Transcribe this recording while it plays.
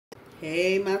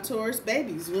Hey, my Taurus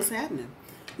babies, what's happening?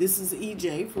 This is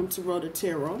EJ from Taurota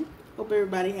Tarot. Hope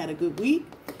everybody had a good week.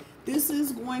 This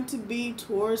is going to be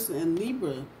Taurus and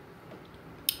Libra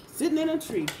sitting in a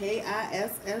tree,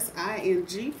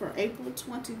 Kissing for April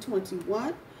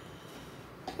 2021.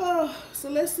 So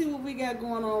let's see what we got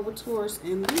going on with Taurus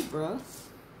and Libra.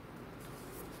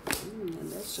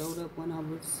 And that showed up when I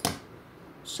was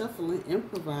shuffling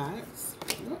improvise.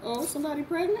 Uh-oh, somebody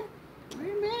pregnant?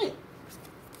 Wait a minute.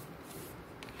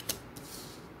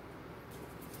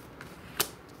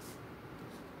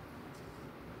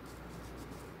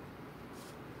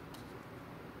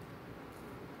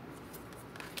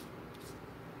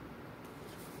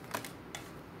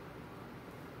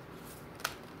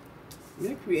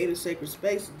 That creative sacred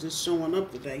space is just showing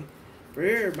up today for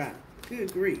everybody.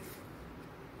 Good grief.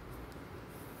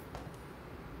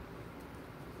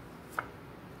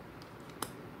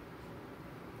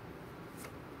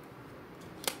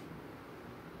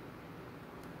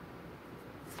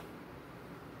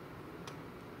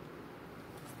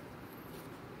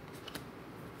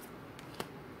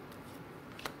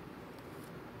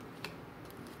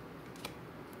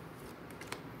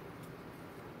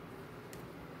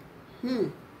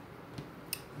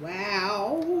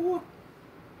 Wow.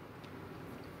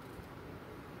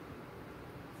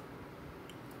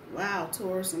 Wow,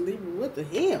 Taurus and Libra, what the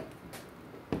hell?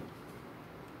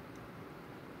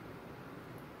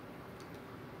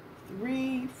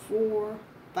 Three, four,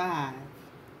 five,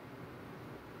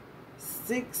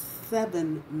 6,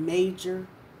 7 major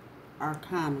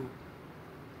arcana.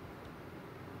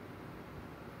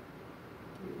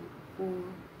 3, 4,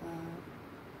 5,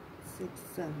 6,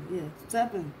 7. Yeah,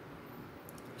 7.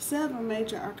 7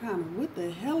 major arcana. What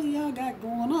the hell y'all got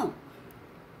going on?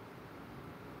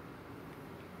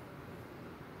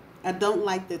 I don't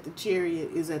like that the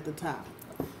Chariot is at the top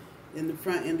in the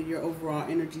front end of your overall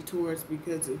energy, Taurus,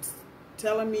 because it's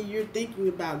telling me you're thinking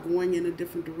about going in a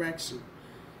different direction.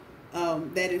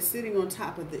 That is sitting on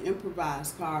top of the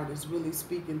improvised card is really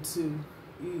speaking to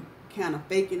you, kind of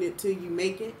faking it till you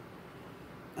make it.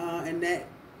 And that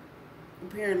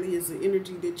apparently is the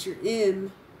energy that you're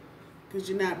in, because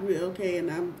you're not real okay,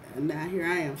 and now here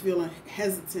I am feeling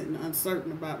hesitant and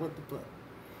uncertain about what to put.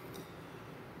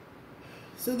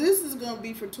 So this is going to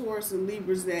be for Taurus and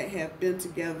Libras that have been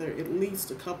together at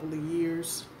least a couple of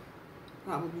years,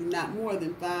 probably not more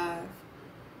than 5.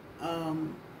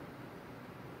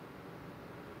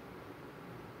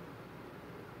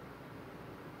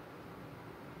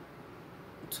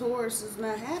 Taurus is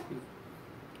not happy.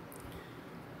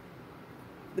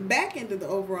 The back end of the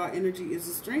overall energy is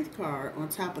a strength card on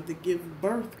top of the give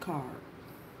birth card.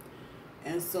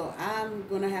 And so I'm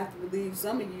going to have to believe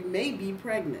some of you may be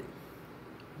pregnant.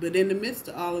 But in the midst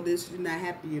of all of this, you're not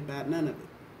happy about none of it.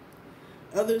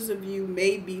 Others of you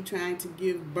may be trying to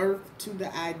give birth to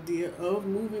the idea of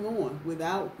moving on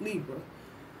without Libra.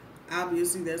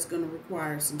 Obviously, that's going to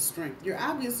require some strength. You're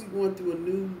obviously going through a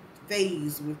new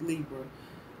phase with Libra.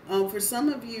 For some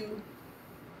of you,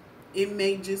 it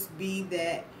may just be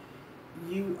that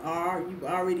you've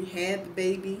already had the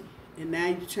baby, and now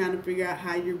you're trying to figure out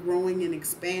how you're growing and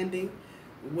expanding,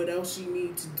 what else you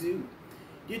need to do.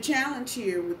 Your challenge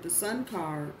here with the Sun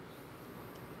card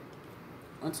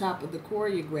on top of the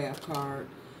choreograph card,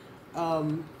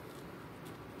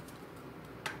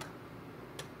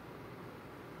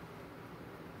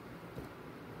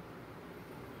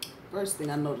 first thing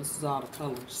I notice is all the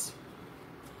colors.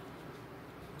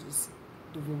 Just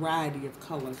the variety of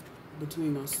color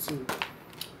between those two.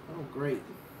 Oh, great.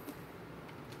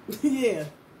 Yeah,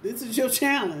 this is your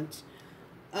challenge.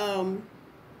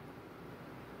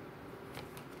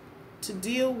 To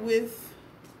deal with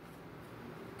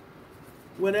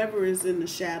whatever is in the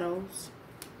shadows,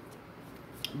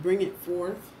 bring it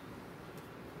forth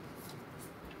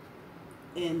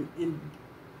and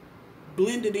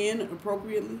blend it in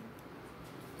appropriately.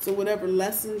 So whatever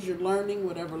lessons you're learning,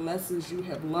 whatever lessons you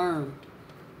have learned,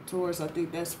 Taurus, I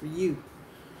think that's for you.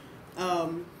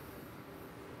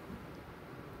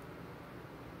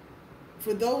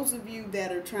 For those of you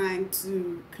that are trying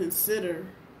to consider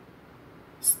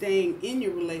staying in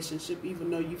your relationship,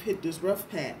 even though you've hit this rough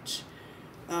patch,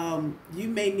 you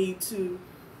may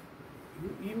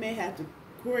have to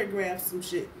choreograph some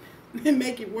shit and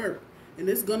make it work. And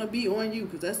it's going to be on you,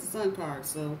 because that's the Sun card.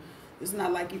 So it's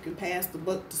not like you can pass the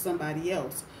buck to somebody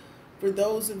else. For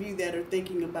those of you that are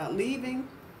thinking about leaving,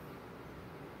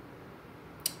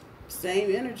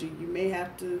 same energy. You may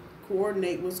have to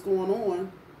coordinate what's going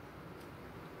on,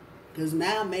 because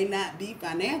now may not be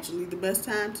financially the best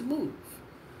time to move.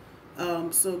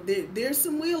 So there's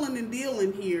some wheeling and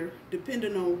dealing here,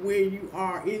 depending on where you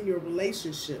are in your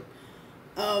relationship.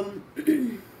 Um,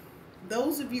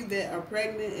 those of you that are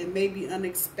pregnant and maybe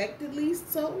unexpectedly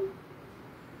so,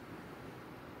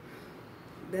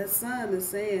 that sun is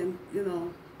saying, you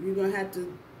know, you're going to have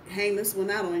to hang this one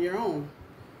out on your own.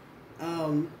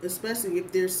 Especially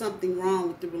if there's something wrong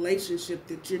with the relationship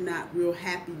that you're not real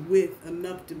happy with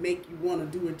enough to make you want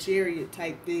to do a chariot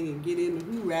type thing and get in the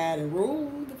who ride and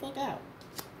roll the fuck out.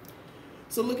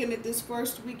 So looking at this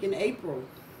first week in April,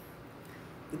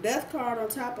 the death card on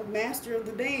top of Master of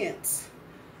the Dance.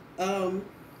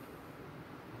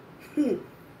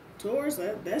 Taurus,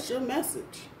 that's your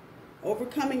message.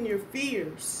 Overcoming your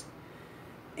fears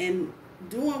and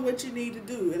doing what you need to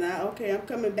do. And I'm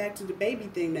coming back to the baby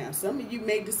thing now. Some of you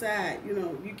may decide, you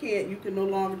know, you can no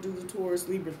longer do the Taurus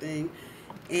Libra thing.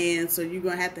 And so you're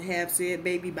going to have said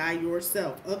baby by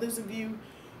yourself. Others of you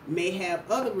may have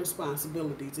other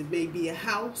responsibilities. It may be a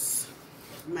house,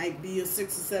 it might be a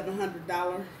 $600 or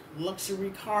 $700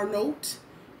 luxury car note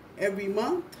every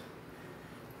month.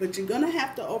 But you're going to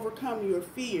have to overcome your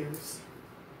fears.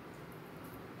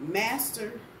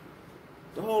 Master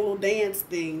the whole little dance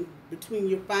thing between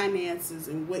your finances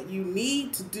and what you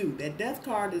need to do. That death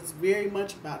card is very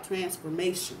much about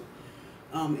transformation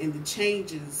and the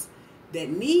changes that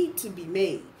need to be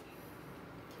made.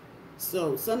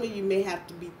 So some of you may have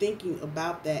to be thinking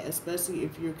about that, especially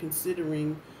if you're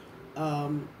considering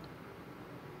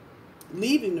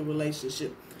leaving the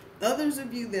relationship. Others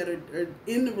of you that are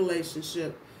in the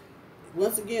relationship,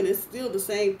 once again, it's still the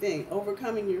same thing.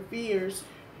 Overcoming your fears.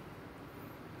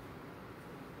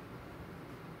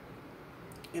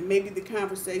 And maybe the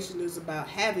conversation is about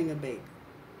having a baby.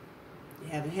 You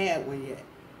haven't had one yet.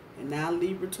 And now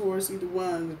Libra, Taurus, either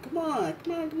one, come on,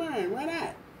 why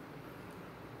not?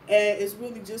 And it's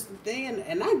really just a thing,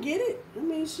 and I get it. I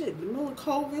mean, shit, in the middle of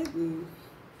COVID and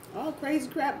all crazy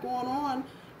crap going on,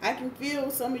 I can feel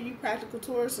some of you practical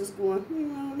Tauruses going,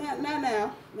 not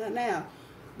now.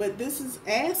 But this is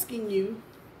asking you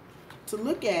to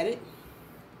look at it,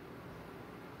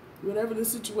 whatever the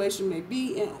situation may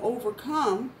be, and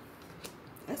overcome.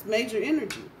 That's major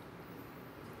energy.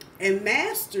 And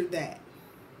master that.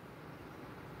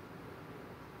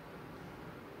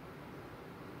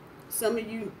 Some of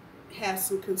you have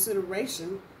some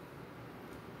consideration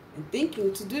and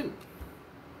thinking to do.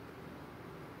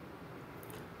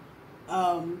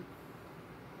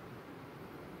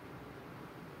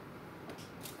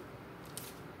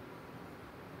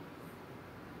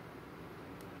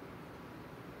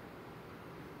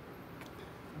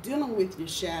 Dealing with your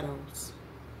shadows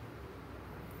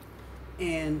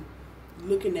and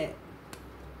looking at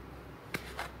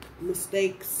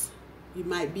mistakes you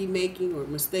might be making or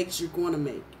mistakes you're going to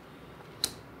make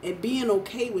and being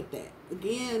okay with that.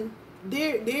 Again,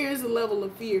 there is a level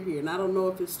of fear here, and I don't know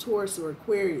if it's Taurus or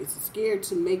Aquarius. It's scared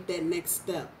to make that next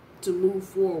step to move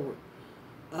forward,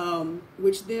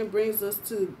 which then brings us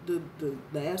to the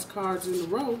last cards in a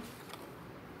row.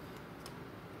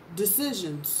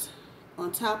 Decisions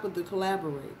on top of the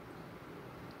collaborate.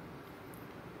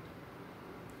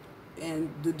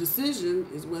 And the decision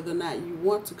is whether or not you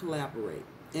want to collaborate.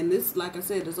 And this, like I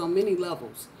said, is on many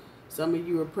levels. Some of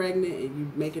you are pregnant and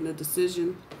you're making a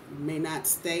decision. You may not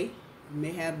stay. You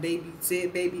may have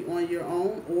said baby on your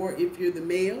own. Or if you're the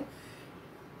male,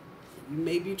 you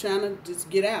may be trying to just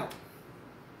get out.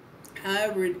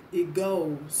 However it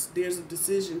goes, there's a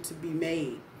decision to be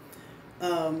made.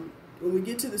 When we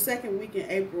get to the second week in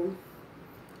April,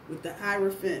 with the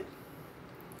Hierophant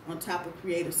on top of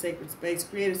Creative Sacred Space.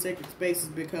 Creative Sacred Space has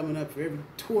been coming up for every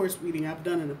Taurus reading I've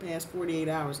done in the past 48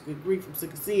 hours. Good grief, I'm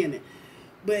sick of seeing it.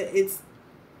 But it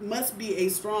must be a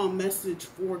strong message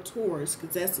for Taurus,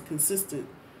 because that's a consistent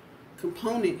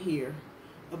component here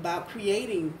about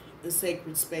creating a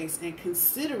sacred space and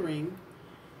considering,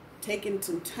 taking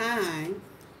some time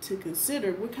to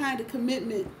consider what kind of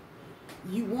commitment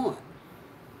you want.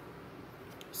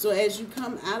 So as you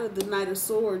come out of the Knight of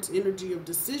Swords energy of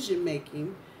decision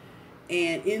making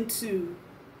and into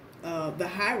the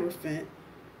Hierophant,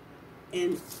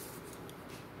 and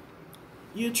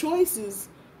your choices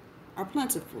are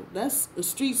plentiful. That's a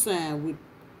street sign with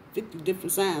 50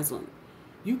 different signs on it.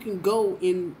 You can go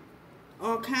in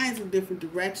all kinds of different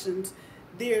directions.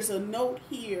 There's a note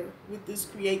here with this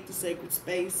Create the Sacred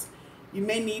Space. You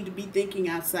may need to be thinking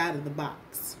outside of the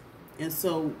box. And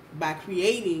so by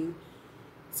creating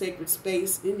sacred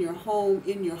space in your home,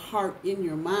 in your heart, in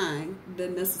your mind,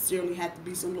 doesn't necessarily have to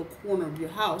be some little corner of your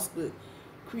house, but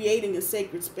creating a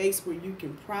sacred space where you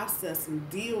can process and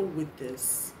deal with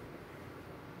this.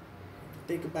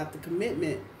 Think about the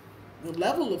commitment, the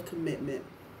level of commitment.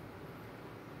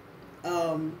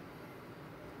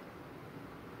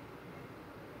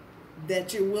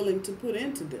 that you're willing to put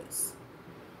into this.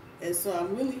 And so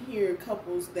I'm really hearing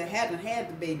couples that haven't had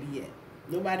the baby yet.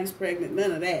 Nobody's pregnant,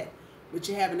 none of that. But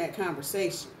you're having that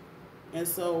conversation. And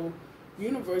so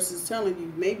universe is telling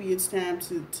you maybe it's time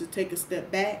to take a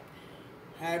step back.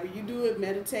 However you do it,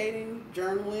 meditating,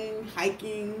 journaling,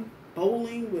 hiking,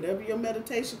 bowling, whatever your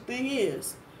meditation thing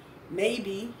is.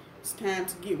 Maybe it's time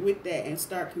to get with that and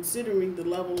start considering the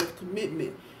level of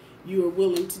commitment you are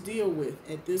willing to deal with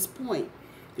at this point.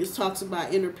 This talks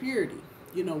about inner purity.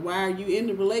 You know, why are you in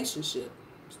the relationship?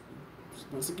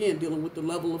 Once again, dealing with the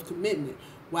level of commitment.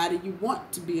 Why do you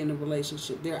want to be in a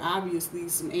relationship? There are obviously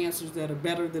some answers that are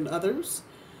better than others.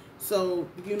 So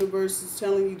the universe is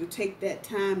telling you to take that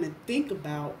time and think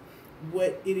about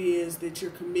what it is that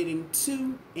you're committing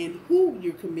to and whom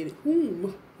you're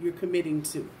committing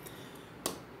to.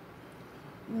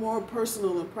 More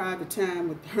personal and private time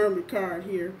with the Hermit card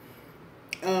here.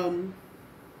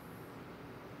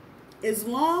 As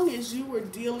long as you were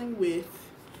dealing with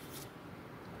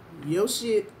your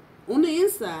shit on the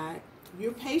inside,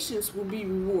 your patience will be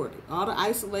rewarded. All the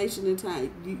isolation and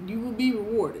time, you will be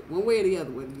rewarded one way or the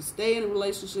other. Whether you stay in a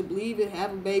relationship, leave it,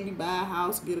 have a baby, buy a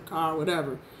house, get a car,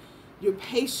 whatever, your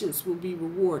patience will be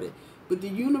rewarded. But the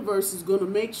universe is going to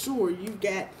make sure you've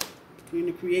got, between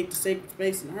the create the sacred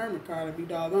space and the Hermit card, to be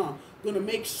doggone, going to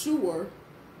make sure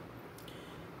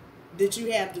that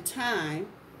you have the time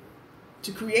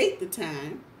to create the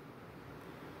time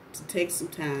to take some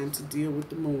time to deal with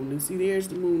the moon. And see, there's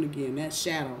the moon again, that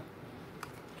shadow.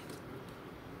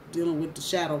 Dealing with the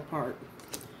shadow part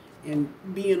and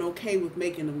being okay with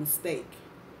making a mistake.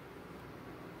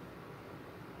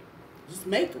 Just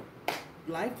make them.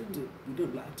 Life to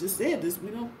do. I just said this.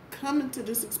 We don't come into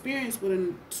this experience with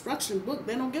an instruction book.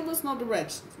 They don't give us no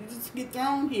directions. You just get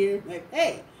thrown here like,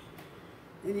 hey.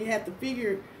 And you have to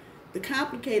figure the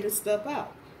complicated stuff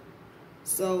out.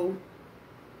 So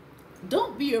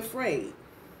don't be afraid.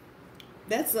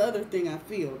 That's the other thing I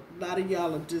feel. A lot of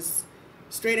y'all are just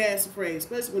straight ass afraid,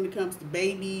 especially when it comes to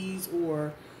babies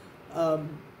or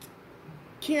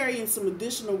carrying some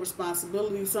additional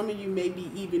responsibilities. Some of you may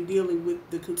be even dealing with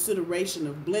the consideration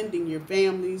of blending your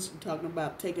families. You're talking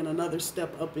about taking another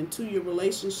step up into your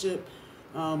relationship,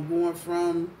 going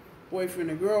from boyfriend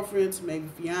and girlfriend to maybe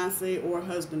fiance or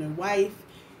husband and wife.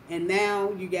 And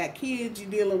now you got kids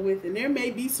you're dealing with, and there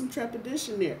may be some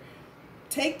trepidation there.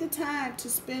 Take the time to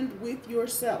spend with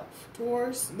yourself,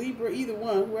 Taurus, Libra, either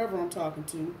one, whoever I'm talking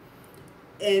to,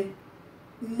 and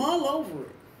mull over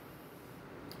it.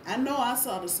 I know I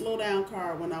saw the slow down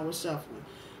card when I was shuffling,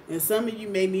 and some of you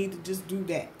may need to just do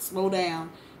that. Slow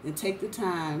down and take the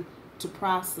time to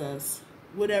process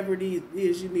whatever it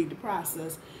is you need to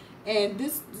process. And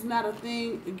this is not a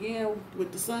thing, again,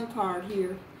 with the Sun card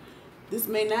here, this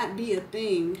may not be a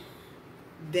thing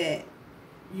that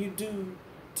you do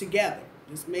together.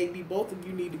 This may be both of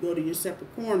you need to go to your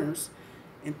separate corners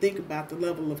and think about the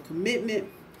level of commitment,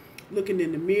 looking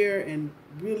in the mirror and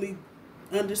really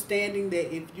understanding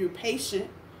that if you're patient,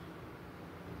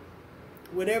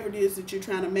 whatever it is that you're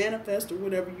trying to manifest or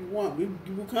whatever you want,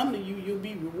 it will come to you, you'll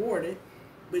be rewarded,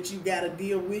 but you got to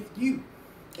deal with you.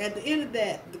 At the end of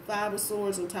that, the Five of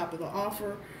Swords on top of the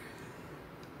offer.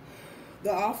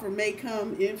 The offer may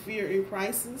come in fear and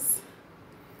crisis.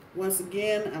 Once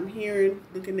again, I'm hearing,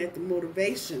 looking at the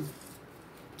motivation.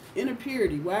 Inner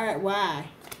purity. Why?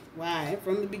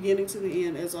 From the beginning to the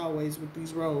end, as always, with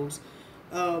these roles.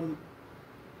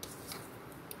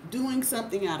 Doing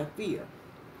something out of fear.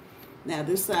 Now,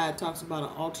 this side talks about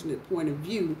an alternate point of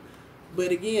view.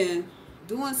 But again,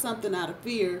 doing something out of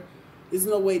fear is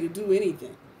no way to do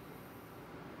anything.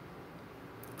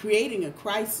 Creating a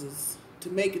crisis to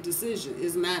make a decision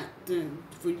is not,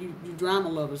 for you drama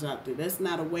lovers out there, that's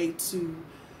not a way to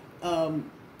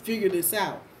figure this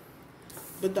out.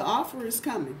 But the offer is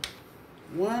coming.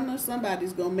 One or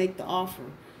somebody's going to make the offer.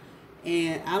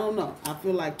 And I don't know. I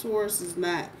feel like Taurus is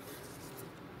not.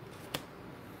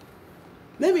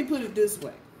 Let me put it this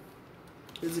way.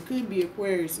 Because it could be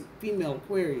Aquarius, female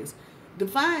Aquarius.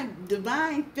 Divine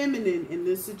feminine in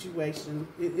this situation,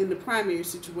 in the primary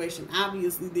situation,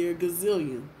 obviously they're a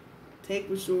gazillion. Take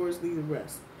what's yours, leave the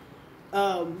rest.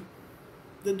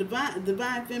 The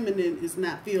divine feminine is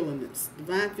not feeling this.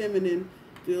 Divine feminine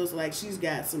feels like she's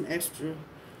got some extra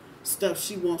stuff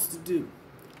she wants to do.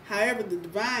 However, the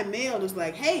divine male is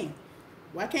like, hey,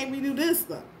 why can't we do this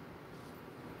stuff?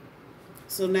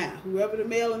 So now, whoever the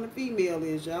male and the female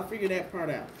is, y'all figure that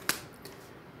part out.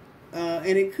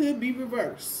 And it could be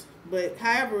reversed. But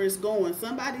however it's going,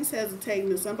 somebody's hesitating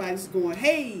and somebody's going,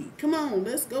 hey, come on,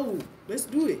 let's go. Let's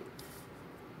do it.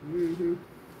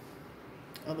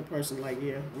 Other person like,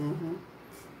 yeah,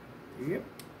 yep.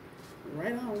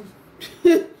 right on.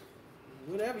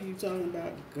 Whatever you talking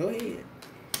about, go ahead.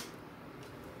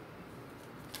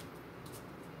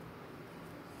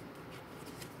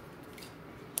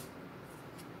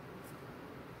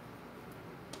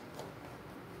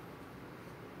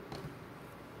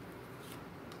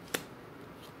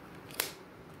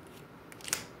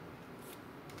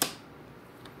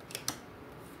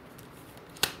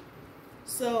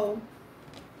 So,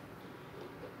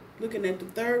 looking at the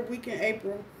third week in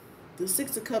April, the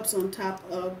Six of Cups on top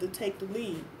of the Take the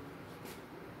Lead.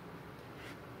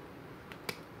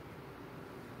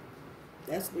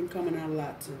 That's been coming out a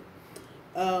lot too.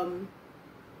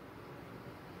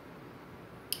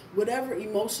 Whatever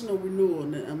emotional renewal,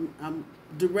 and I'm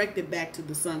directed back to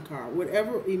the Sun card.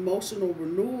 Whatever emotional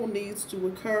renewal needs to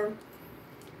occur,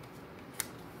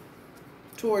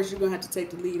 Taurus, you're going to have to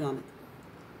take the lead on it.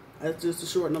 That's just the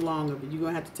short and the long of it. You're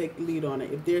going to have to take the lead on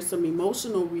it. If there's some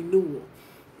emotional renewal,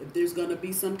 if there's going to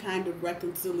be some kind of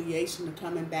reconciliation or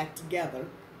coming back together,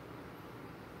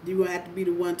 you're going to have to be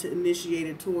the one to initiate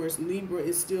it. Taurus. Libra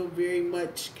is still very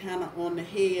much kind of on the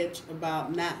hedge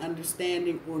about not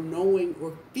understanding or knowing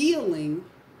or feeling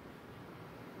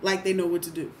like they know what to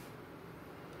do.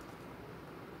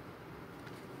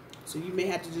 So you may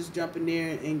have to just jump in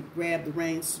there and grab the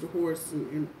reins to the horse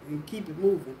and keep it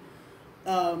moving.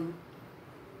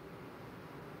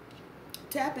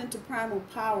 Tap into primal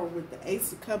power with the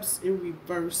Ace of Cups in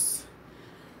reverse.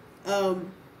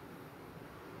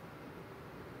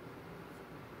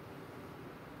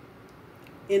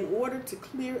 In order to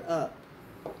clear up,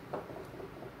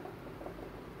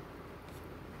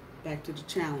 back to the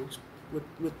challenge with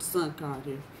the Sun card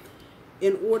here.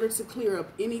 In order to clear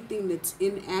up anything that's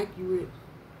inaccurate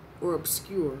or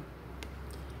obscure,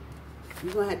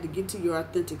 you're going to have to get to your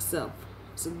authentic self.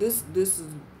 So this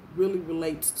really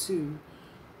relates to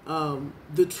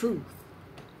the truth.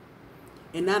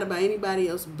 And not about anybody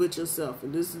else but yourself.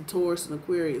 And this is Taurus and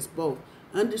Aquarius both.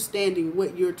 Understanding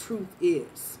what your truth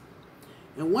is.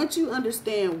 And once you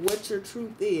understand what your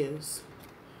truth is,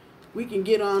 we can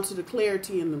get on to the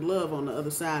clarity and the love on the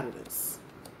other side of this.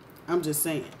 I'm just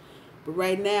saying. But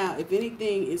right now, if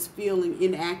anything is feeling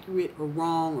inaccurate or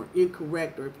wrong or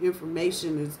incorrect, or if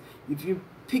information is, if you're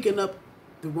picking up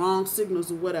the wrong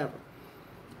signals or whatever.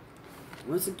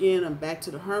 Once again, I'm back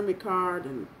to the Hermit card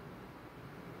and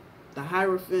the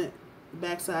Hierophant, the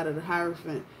backside of the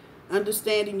Hierophant.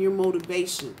 Understanding your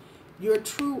motivation, your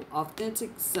true,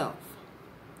 authentic self.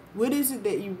 What is it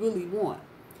that you really want?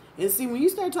 And see, when you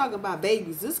start talking about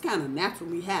babies, this kind of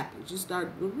naturally happens. You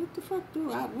start, well, what the fuck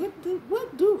do I,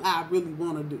 what do I really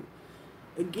want to do?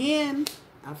 Again,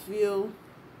 I feel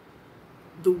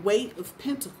the weight of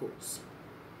pentacles.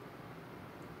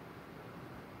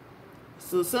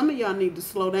 So some of y'all need to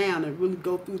slow down and really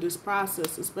go through this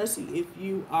process, especially if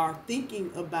you are thinking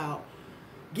about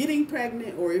getting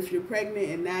pregnant, or if you're pregnant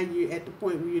and now you're at the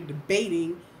point where you're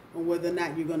debating on whether or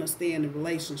not you're going to stay in a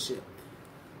relationship.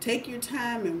 Take your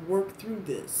time and work through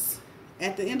this.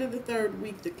 At the end of the third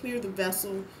week, to clear the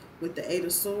vessel with the Eight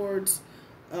of Swords,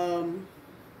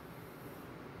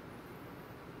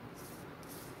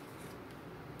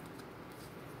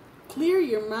 clear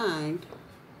your mind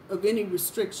of any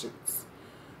restrictions.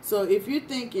 So if you're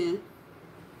thinking,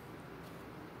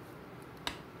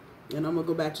 and I'm going to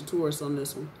go back to Taurus on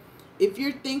this one. If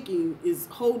your thinking is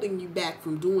holding you back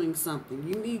from doing something,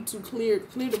 you need to clear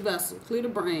the vessel, clear the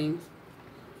brain.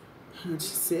 I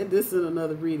just said this in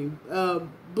another reading.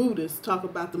 Buddhists talk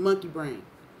about the monkey brain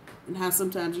and how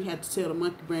sometimes you have to tell the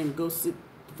monkey brain to go sit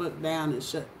the fuck down and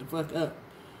shut the fuck up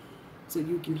so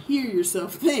you can hear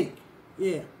yourself think.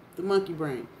 Yeah, the monkey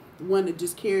brain. The one that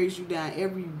just carries you down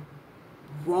every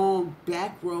wrong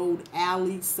back road,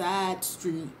 alley, side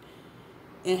street,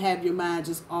 and have your mind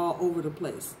just all over the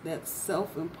place. That's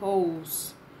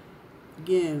self-imposed.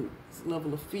 Again, it's a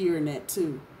level of fear in that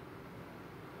too.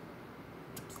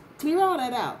 Clear all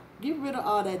that out. Get rid of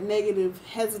all that negative,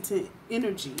 hesitant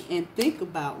energy and think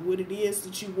about what it is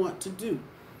that you want to do.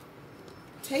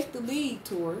 Take the lead,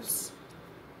 Taurus.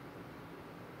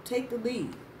 Take the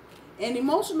lead. And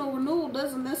emotional renewal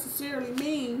doesn't necessarily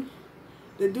mean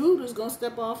the dude is going to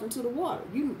step off into the water.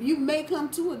 You may come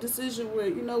to a decision where,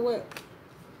 you know what,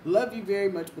 love you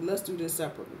very much, but let's do this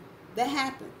separately. That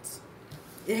happens.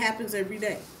 It happens every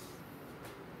day.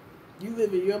 You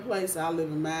live in your place, I live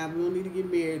in mine. We don't need to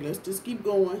get married. Let's just keep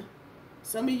going.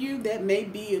 Some of you, that may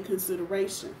be a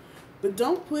consideration. But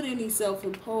don't put any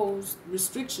self-imposed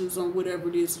restrictions on whatever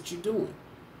it is that you're doing.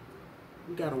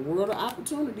 You got a world of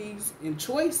opportunities and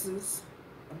choices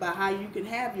about how you can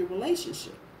have your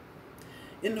relationship.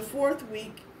 In the fourth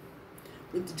week,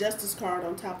 with the Justice card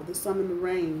on top of the Sun and the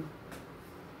Rain,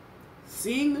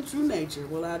 Seeing the true nature.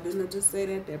 Well, I didn't just say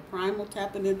that. That primal,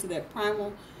 tapping into that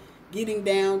primal, getting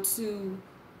down to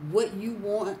what you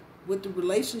want, what the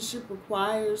relationship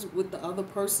requires, what the other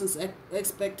person's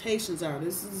expectations are.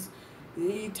 This is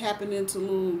you tapping into a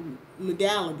little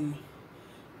legality,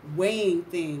 weighing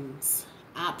things,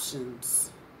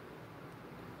 options.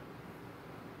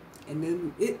 And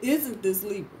then it isn't this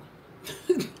Libra.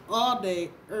 All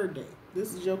day, every day.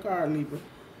 This is your card, Libra.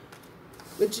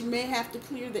 But you may have to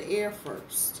clear the air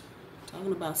first.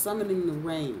 Talking about summoning the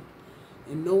rain.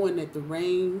 And knowing that the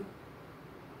rain,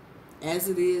 as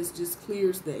it is, just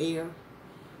clears the air.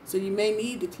 So you may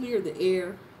need to clear the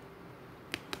air.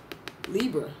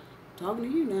 Libra. Talking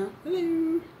to you now.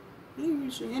 Hello. Hello,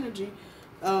 it's your energy.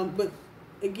 But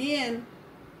again,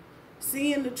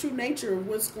 seeing the true nature of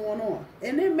what's going on.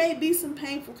 And there may be some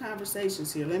painful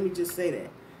conversations here. Let me just say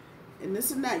that. And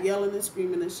this is not yelling and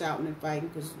screaming and shouting and fighting,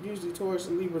 because usually Taurus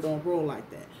and Libra don't roll like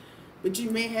that. But you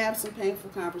may have some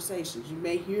painful conversations. You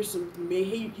may hear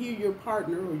hear your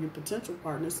partner or your potential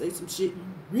partner say some shit you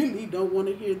really don't want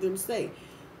to hear them say.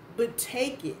 But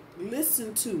take it.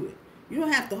 Listen to it. You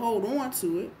don't have to hold on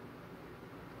to it.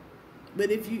 But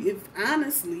if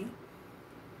honestly,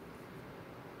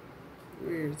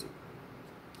 where is it?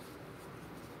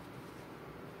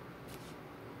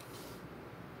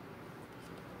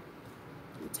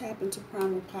 Tap into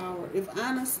primal power. If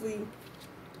honestly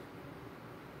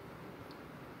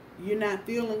you're not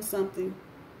feeling something,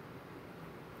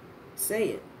 say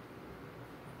it.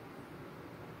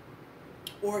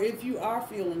 Or if you are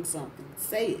feeling something,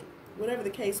 say it. Whatever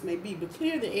the case may be, but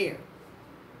clear the air.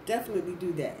 Definitely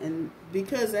do that. And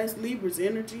because that's Libra's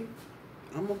energy,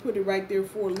 I'm going to put it right there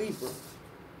for Libra.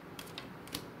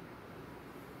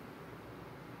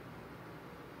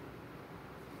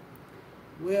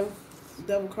 Well,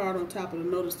 Devil card on top of the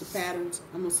notice the patterns.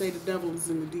 I'm going to say the devil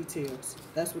is in the details.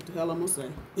 That's what the hell I'm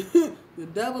going to say. The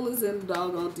devil is in the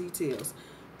doggone details.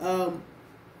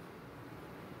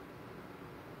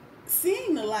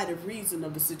 Seeing the light of reason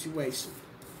of the situation.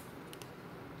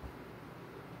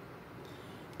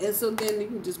 And so then you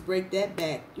can just break that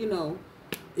back. You know,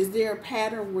 is there a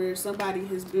pattern where somebody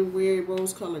has been wearing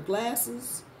rose-colored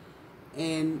glasses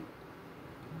and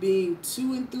being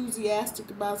too enthusiastic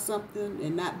about something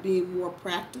and not being more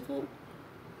practical?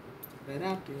 Right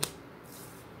out there.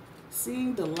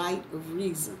 Seeing the light of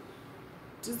reason.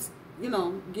 Just, you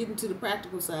know, getting to the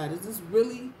practical side. Is this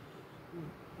really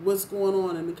what's going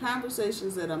on? And the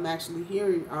conversations that I'm actually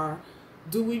hearing are,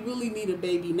 do we really need a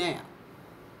baby now?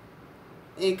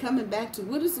 And coming back to,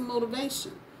 what is the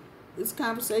motivation? This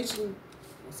conversation,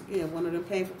 once again, one of the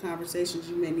painful conversations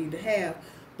you may need to have,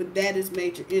 but that is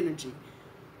major energy.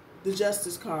 The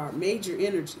Justice card, major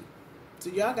energy. So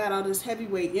y'all got all this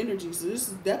heavyweight energy. So this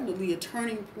is definitely a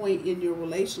turning point in your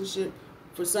relationship.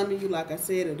 For some of you, like I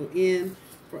said, it'll end.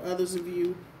 For others of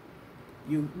you,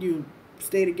 you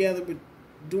stay together, but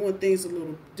doing things a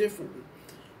little differently.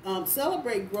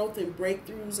 Celebrate growth and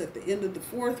breakthroughs at the end of the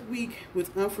 4th week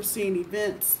with unforeseen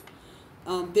events.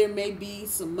 There may be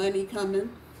some money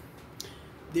coming.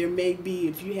 There may be,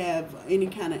 if you have any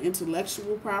kind of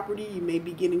intellectual property, you may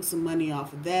be getting some money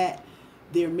off of that.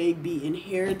 There may be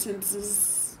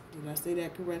inheritances. Did I say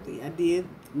that correctly? I did.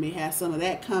 You may have some of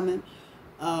that coming.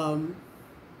 You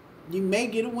may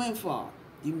get a windfall.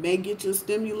 You may get your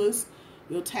stimulus,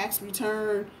 your tax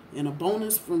return, and a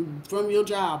bonus from your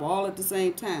job all at the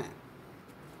same time.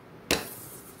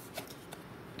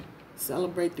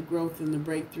 Celebrate the growth and the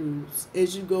breakthroughs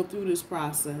as you go through this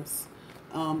process.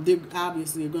 There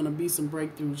obviously are going to be some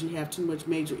breakthroughs. You have too much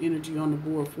major energy on the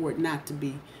board for it not to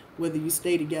be, whether you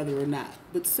stay together or not.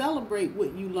 But celebrate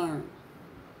what you learn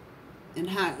and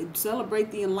how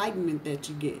celebrate the enlightenment that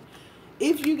you get.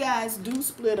 If you guys do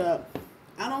split up,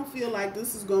 I don't feel like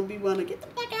this is going to be one to get the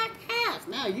fuck out the house.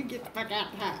 Now you get the fuck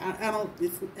out the house.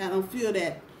 I don't feel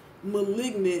that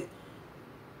malignant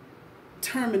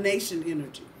termination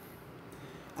energy.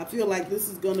 I feel like this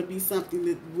is going to be something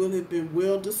that will have been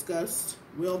well discussed,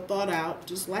 well thought out,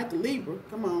 just like the Libra.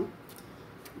 Come on.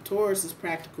 Taurus is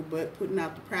practical, but putting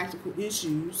out the practical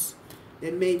issues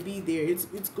that may be there.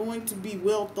 It's going to be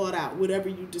well thought out, whatever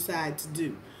you decide to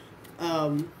do.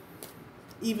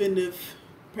 Even if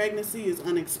pregnancy is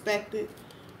unexpected,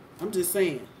 I'm just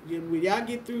saying, when y'all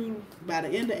get through by the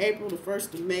end of April, the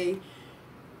 1st of May,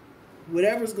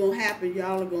 whatever's going to happen,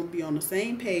 y'all are going to be on the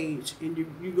same page, and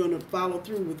you're going to follow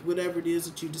through with whatever it is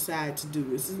that you decide to do.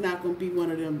 This is not going to be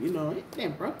one of them, you know, they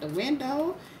broke the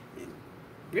window and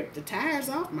ripped the tires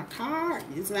off my car.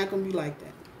 It's not going to be like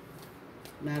that.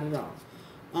 Not at all.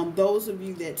 Those of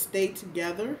you that stay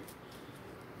together,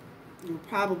 you'll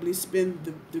probably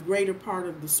spend the greater part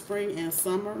of the spring and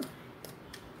summer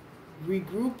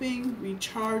regrouping,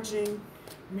 recharging,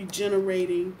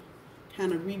 regenerating,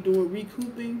 kind of redoing,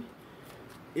 recouping,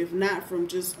 if not from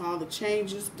just all the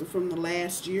changes, but from the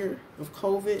last year of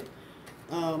COVID.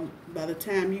 By the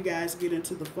time you guys get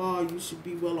into the fall, you should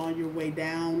be well on your way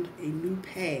down a new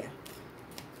path.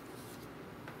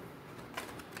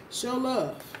 Show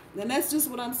love. And that's just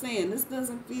what I'm saying. This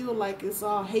doesn't feel like it's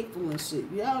all hateful and shit.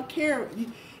 Y'all care.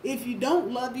 If you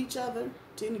don't love each other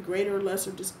to any greater or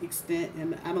lesser extent,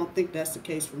 and I don't think that's the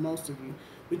case for most of you,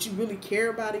 but you really care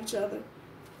about each other,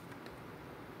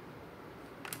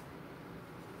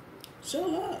 show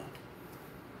love.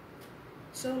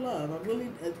 Show love.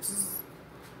 There's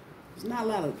not a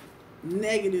lot of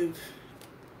negative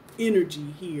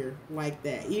energy here like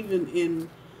that. Even in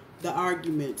the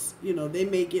arguments, you know, they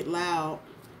may get loud,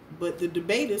 but the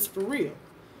debate is for real.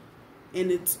 And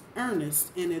it's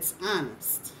earnest and it's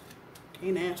honest.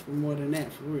 Can't ask for more than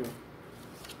that, for real.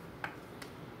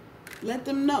 Let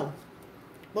them know.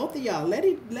 Both of y'all, let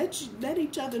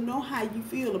each other know how you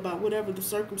feel about whatever the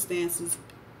circumstances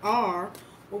are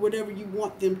or whatever you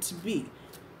want them to be.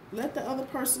 Let the other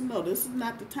person know this is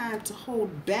not the time to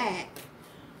hold back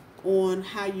on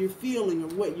how you're feeling or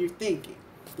what you're thinking.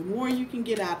 The more you can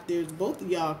get out there, both of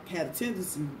y'all had a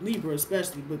tendency, Libra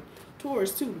especially, but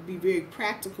Taurus too, to be very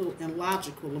practical and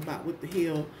logical about what the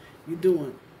hell you're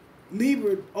doing.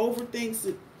 Libra overthinks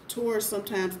it. Taurus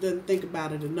sometimes doesn't think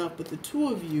about it enough, but the two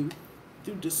of you,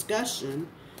 through discussion,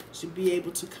 should be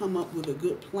able to come up with a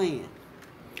good plan.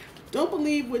 Don't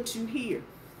believe what you hear.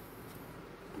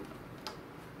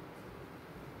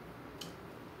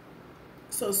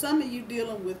 So some of you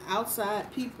dealing with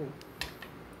outside people.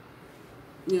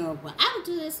 You know, well, I would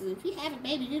do this, and if you have a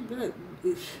baby, you're good.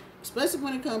 Especially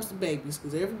when it comes to babies,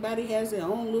 because everybody has their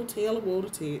own little tale of woe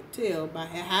to tell about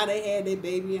how they had their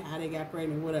baby and how they got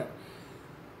pregnant, whatever.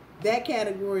 That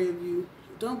category of you,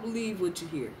 don't believe what you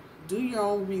hear. Do your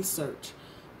own research.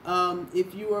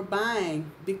 If you are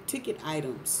buying big ticket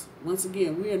items, once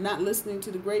again, we are not listening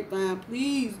to the grapevine.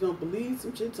 Please don't believe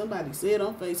some shit somebody said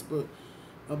on Facebook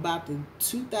about the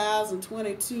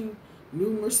 2022 new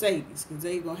Mercedes, because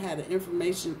they're going to have the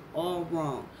information all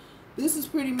wrong. This is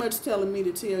pretty much telling me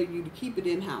to tell you to keep it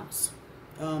in-house.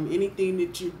 Anything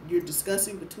that you're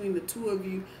discussing between the two of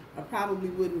you, I probably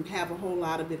wouldn't have a whole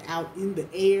lot of it out in the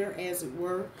air, as it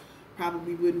were.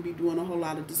 Probably wouldn't be doing a whole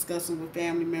lot of discussing with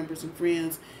family members and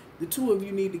friends. The two of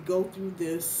you need to go through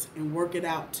this and work it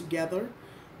out together.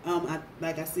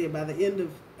 Like I said, by the end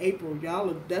of April, y'all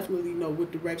will definitely know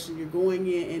what direction you're going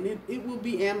in, and it will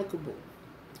be amicable.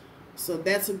 So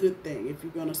that's a good thing if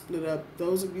you're going to split up.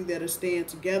 Those of you that are staying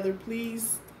together,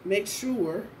 please make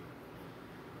sure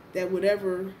that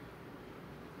whatever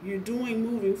you're doing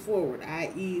moving forward,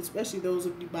 i.e., especially those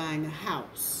of you buying a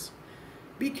house,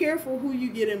 be careful who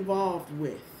you get involved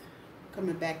with.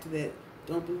 Coming back to that,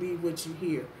 don't believe what you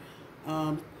hear.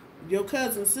 Your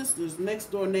cousin, sister's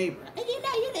next door neighbor. Hey, you know,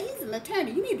 he's an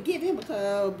attorney. You need to give him a call.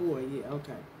 Oh, boy, yeah,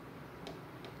 okay.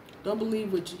 Don't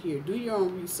believe what you hear. Do your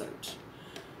own research.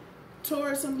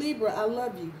 Taurus and Libra, I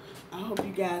love you. I hope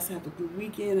you guys have a good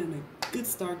weekend and a good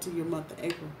start to your month of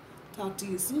April. Talk to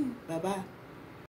you soon. Bye-bye.